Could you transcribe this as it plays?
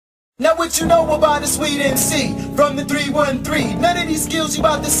Now what you know about a sweet MC from the 313? None of these skills you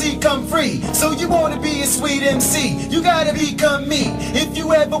about to see come free. So you wanna be a sweet MC, you gotta become me. If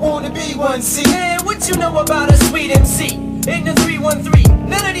you ever wanna be one, see. Man, what you know about a sweet MC in the 313?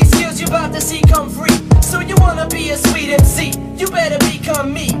 None of these skills you about to see come free. So you wanna be a sweet MC, you better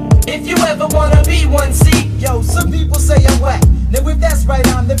become me. If you ever wanna be one, see. Yo, some people say I'm whack. Now if that's right,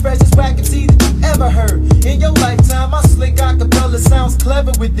 I'm the freshest whack MC that you ever heard. In your lifetime, my slick accapella sounds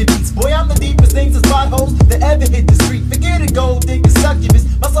clever with the beats. Boy, I'm the deepest things as potholes that ever hit the street. Forget a gold digger, succubus.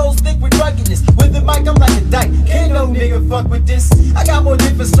 My soul's thick with ruggedness. With the mic, I'm like a dyke. Can't no nigga fuck with this. I got more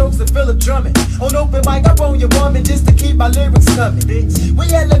different strokes than Philip Drummound. On open mic, I roll your woman just to keep my lyrics coming.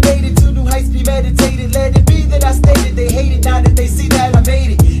 We elevated to new heights, be meditated. Let it be that I stated they hate it. Now that they see that I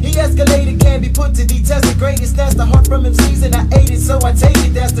made it. He escalated, can be put to detest the greatest. That's the heart from MCs and I ate it, so I take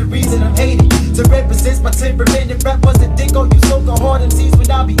it. That's the reason I'm hated. To represent my temperament. If rap was a dick on you, so go hard MCs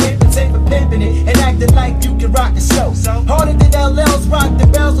when I be impotent for pimping it and acting like you can rock a show. Harder than LL's rock, the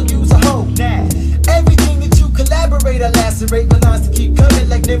bells will use a hoe. Nah, everything that you collaborate, I lacerate my lines to keep coming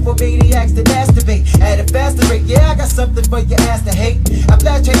like nymphomaniacs that masturbate at a faster rate. Yeah, I got something for your ass to hate. I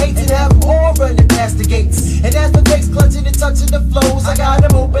blast your hate and have them all running past the gates. And as the bass clutching and touching the flows, I got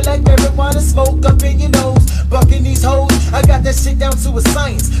them open like marijuana smoke up in your nose. Bucking these hoes, I got that shit down to a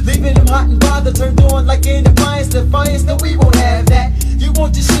science. Leaving them hot and bothered, turned on like an appliance. Defiance, no, we won't have that. You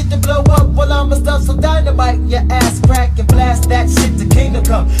want your shit to blow up, well I'ma stuff some dynamite in your ass crack and blast that shit to kingdom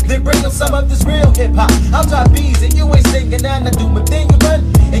come. Then bring up some of this real hip hop. I'll drop beats and you ain't singing and I do my thing and run.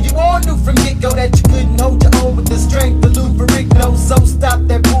 And you all knew from get-go that you couldn't hold your own with the strength of Luperigno. So stop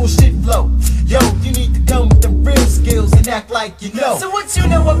that bullshit flow. Yo, you need to come with the real skills and act like you know. So what you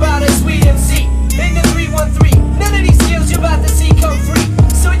know about a sweet MC in the 313? None of these skills you about to see come free.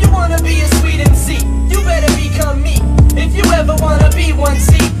 So you wanna be a sweet MC, you better become me. If you ever wanna be one,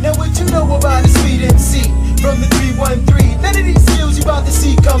 see. Now what you know about a sweet MC from the 313? None of these skills you about to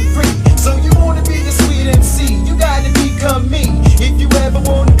see come free. So you wanna be the sweet MC, you gotta become me. If you ever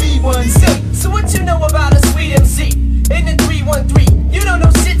wanna be one, see. So what you know about a sweet MC in the 313? You don't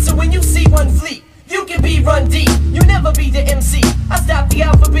know shit, so when you see one fleet, you can be run deep, you never be the MC. I stopped the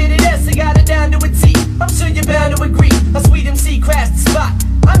alphabet at S, I got it down to a T. I'm sure you're bound to agree, a sweet MC crashed the spot.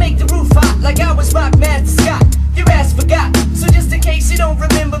 I make the roof hot like I was Rock Master Scott. Your ass forgot, so just in case you don't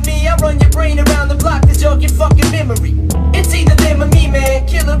remember me, I run your brain around the block to jog your fucking memory. It's either them or me, man,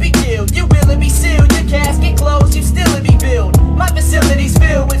 kill or be killed. You will or be sealed, your casket closed, you still or be billed. My facility's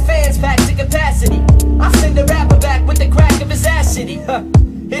filled with fans packed to capacity. I send a rapper back with the crack of his ass shitty.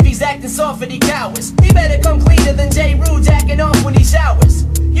 If he's acting soft for the cowards, he better come cleaner than J. Rue jacking off when he showers.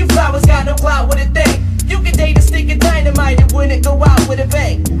 You flowers got no clout with a thing. You can date a stick of dynamite, it wouldn't go out with a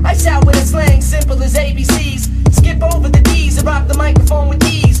bang. I shout with a slang simple as ABCs. Skip over the D's and rock the microphone with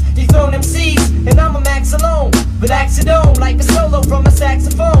ease. Dethrone MCs, and I'm a max alone. Relax your dome like a solo from a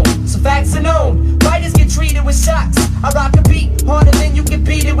saxophone. So facts are known, writers get treated with shocks. I rock a beat harder than you can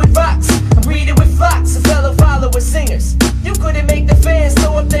beat it with rocks. I'm breeded with flocks of fellow followers, singers. You couldn't make the fans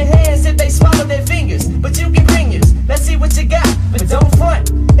throw up their hands if they swallow their fingers. But you can bring yours, let's see what you got. But don't front,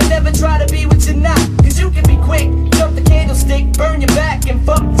 and never try to be what you're not. Cause you can be quick, jump the candlestick, burn your back, and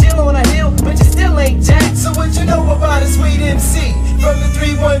fuck Jill on a hill, but you still ain't jack. So what you know about a sweet MC from the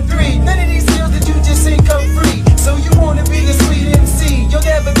 313?